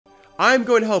I'm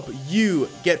going to help you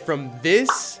get from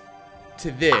this to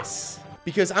this,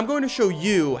 because I'm going to show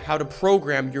you how to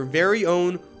program your very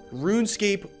own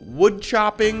Runescape wood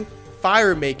chopping,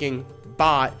 fire making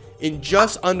bot in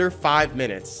just under 5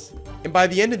 minutes. And by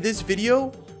the end of this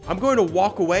video, I'm going to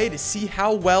walk away to see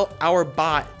how well our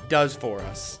bot does for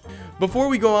us. Before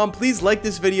we go on, please like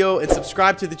this video and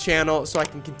subscribe to the channel so I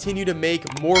can continue to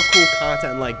make more cool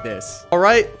content like this.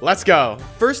 Alright, let's go.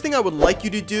 First thing I would like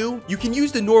you to do, you can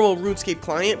use the normal Runescape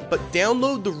client, but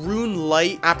download the Rune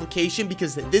Lite application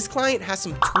because this client has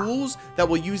some tools that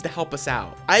we'll use to help us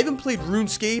out. I haven't played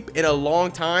Runescape in a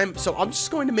long time, so I'm just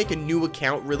going to make a new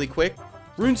account really quick.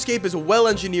 Runescape is a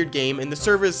well-engineered game, and the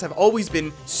servers have always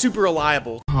been super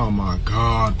reliable. Oh my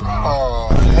god, bro. Oh,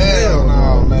 hell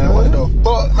no, man. What the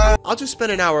fuck, man? I'll just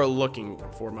spend an hour looking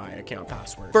for my account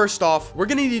password. First off, we're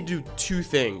gonna need to do 2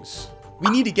 things.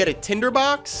 We need to get a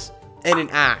tinderbox and an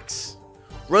axe.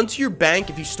 Run to your bank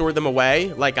if you store them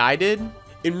away, like I did.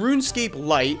 In RuneScape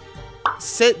Lite,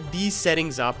 set these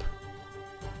settings up.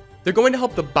 They're going to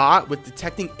help the bot with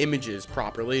detecting images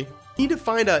properly. We need to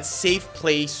find a safe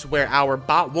place where our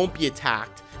bot won't be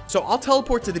attacked. So I'll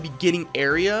teleport to the beginning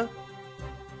area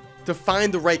to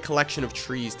find the right collection of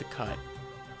trees to cut.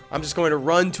 I'm just going to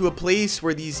run to a place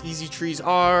where these easy trees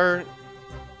are,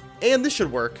 and this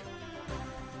should work.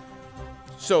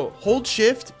 So hold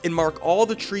shift and mark all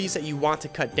the trees that you want to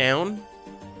cut down,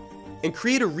 and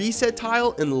create a reset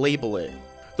tile and label it.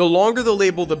 The longer the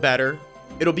label, the better.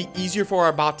 It'll be easier for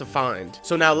our bot to find.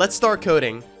 So now let's start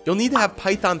coding. You'll need to have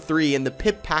Python 3 and the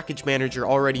pip package manager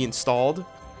already installed.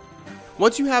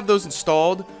 Once you have those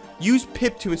installed, use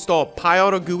pip to install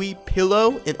PyAutoGUI,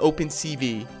 Pillow, and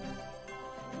OpenCV.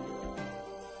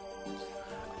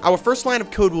 Our first line of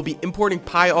code will be importing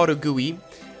PyAutoGUI,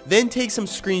 then take some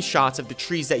screenshots of the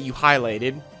trees that you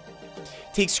highlighted.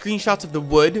 Take screenshots of the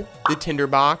wood, the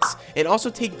tinderbox, and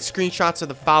also take screenshots of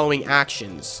the following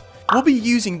actions. We'll be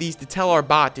using these to tell our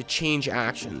bot to change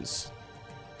actions.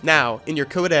 Now, in your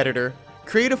code editor,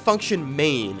 create a function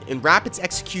main and wrap its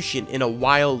execution in a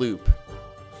while loop.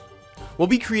 We'll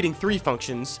be creating 3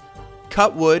 functions: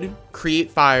 cut wood, create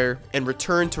fire, and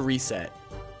return to reset.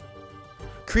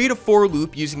 Create a for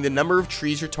loop using the number of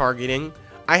trees you're targeting.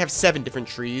 I have 7 different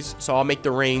trees, so I'll make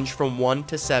the range from 1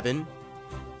 to 7.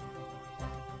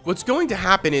 What's going to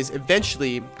happen is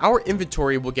eventually our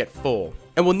inventory will get full,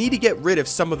 and we'll need to get rid of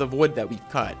some of the wood that we've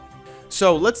cut.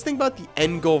 So let's think about the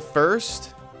end goal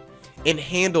first and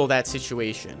handle that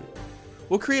situation.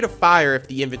 We'll create a fire if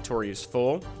the inventory is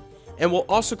full, and we'll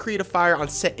also create a fire on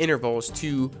set intervals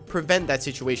to prevent that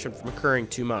situation from occurring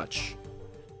too much.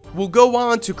 We'll go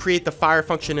on to create the fire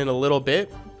function in a little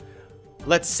bit.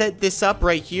 Let's set this up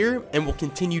right here, and we'll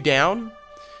continue down.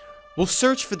 We'll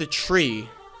search for the tree.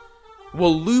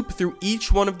 We'll loop through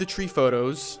each one of the tree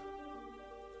photos.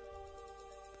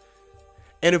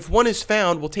 And if one is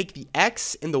found, we'll take the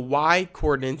X and the Y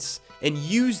coordinates and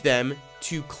use them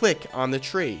to click on the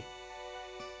tree.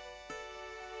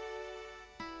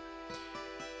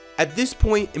 At this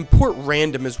point, import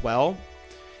random as well.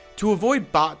 To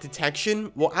avoid bot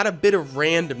detection, we'll add a bit of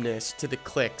randomness to the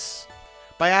clicks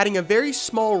by adding a very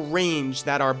small range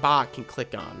that our bot can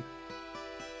click on.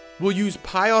 We'll use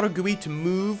PyAutoGUI to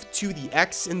move to the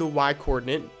X and the Y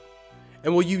coordinate,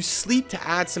 and we'll use sleep to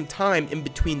add some time in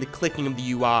between the clicking of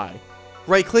the UI.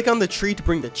 Right click on the tree to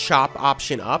bring the chop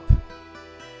option up,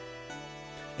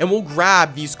 and we'll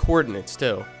grab these coordinates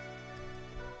too.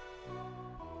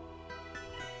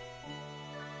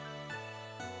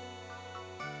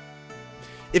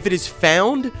 If it is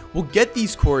found, we'll get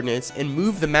these coordinates and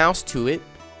move the mouse to it.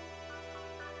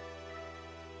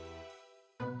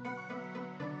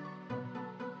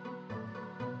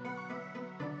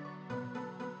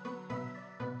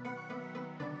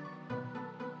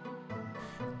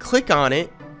 Click on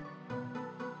it,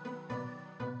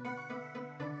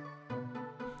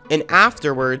 and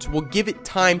afterwards we'll give it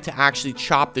time to actually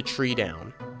chop the tree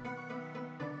down.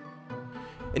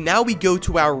 And now we go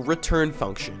to our return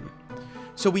function.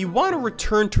 So we want a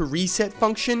return to reset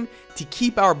function to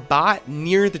keep our bot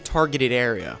near the targeted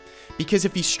area, because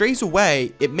if he strays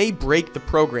away, it may break the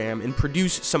program and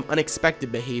produce some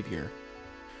unexpected behavior.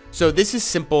 So this is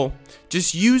simple.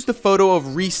 Just use the photo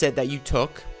of reset that you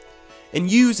took and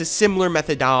use a similar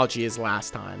methodology as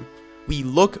last time. We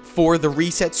look for the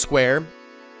reset square.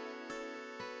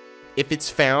 If it's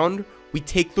found, we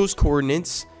take those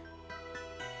coordinates.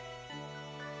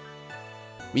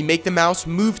 We make the mouse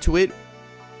move to it.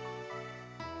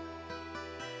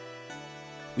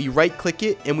 We right click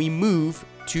it and we move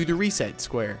to the reset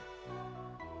square.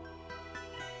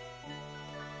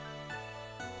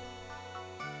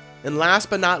 And last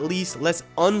but not least, let's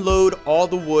unload all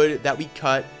the wood that we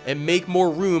cut and make more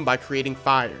room by creating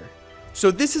fire. So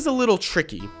this is a little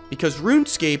tricky because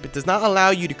Runescape does not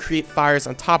allow you to create fires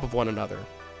on top of one another.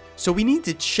 So we need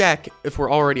to check if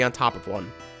we're already on top of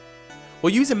one.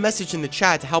 We'll use a message in the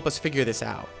chat to help us figure this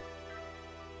out.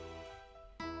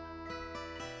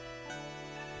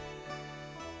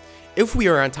 If we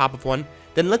are on top of one,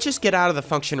 then let's just get out of the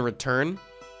function return.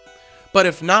 But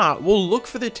if not, we'll look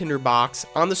for the tinderbox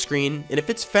on the screen, and if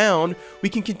it's found, we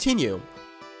can continue.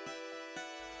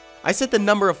 I set the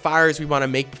number of fires we want to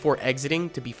make before exiting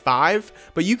to be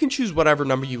 5, but you can choose whatever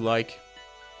number you like.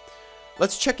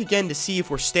 Let's check again to see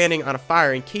if we're standing on a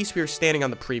fire in case we are standing on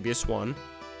the previous one.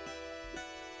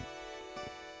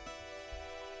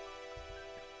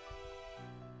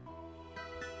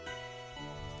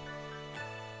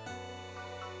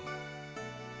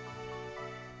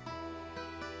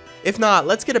 If not,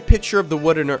 let's get a picture of the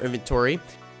wood in our inventory.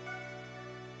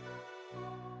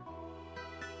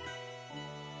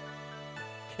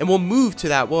 And we'll move to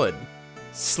that wood.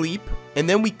 Sleep, and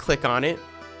then we click on it.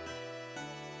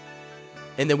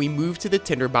 And then we move to the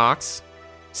tinderbox,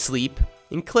 sleep,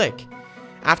 and click.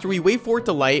 After we wait for it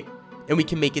to light, and we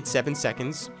can make it 7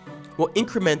 seconds, we'll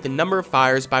increment the number of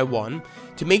fires by 1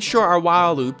 to make sure our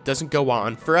while loop doesn't go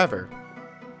on forever.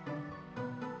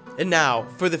 And now,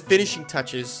 for the finishing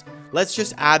touches, let's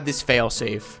just add this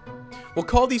failsafe. We'll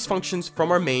call these functions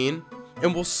from our main,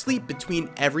 and we'll sleep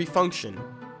between every function.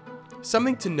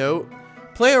 Something to note,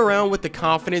 play around with the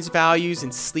confidence values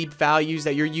and sleep values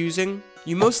that you're using.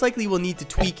 You most likely will need to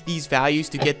tweak these values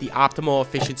to get the optimal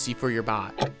efficiency for your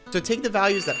bot. So take the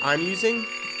values that I'm using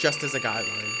just as a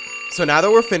guideline. So now that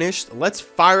we're finished, let's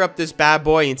fire up this bad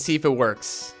boy and see if it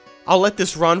works. I'll let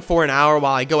this run for an hour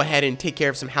while I go ahead and take care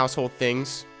of some household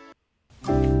things.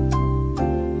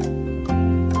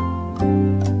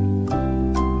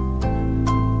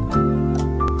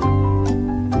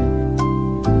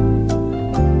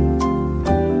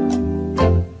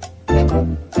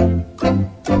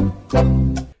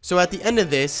 So at the end of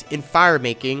this, in fire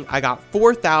making, I got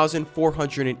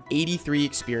 4,483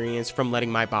 experience from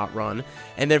letting my bot run,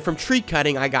 and then from tree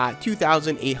cutting, I got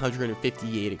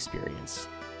 2,858 experience.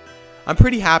 I'm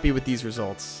pretty happy with these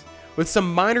results. With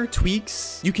some minor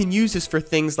tweaks, you can use this for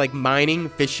things like mining,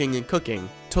 fishing, and cooking,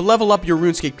 to level up your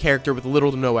RuneScape character with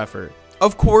little to no effort.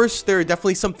 Of course, there are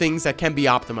definitely some things that can be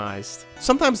optimized.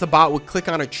 Sometimes the bot would click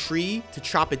on a tree to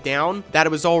chop it down that it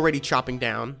was already chopping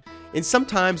down, and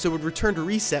sometimes it would return to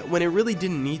reset when it really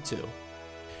didn't need to.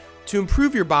 To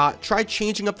improve your bot, try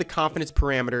changing up the confidence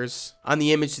parameters on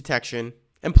the image detection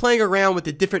and playing around with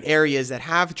the different areas that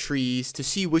have trees to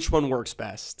see which one works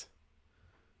best.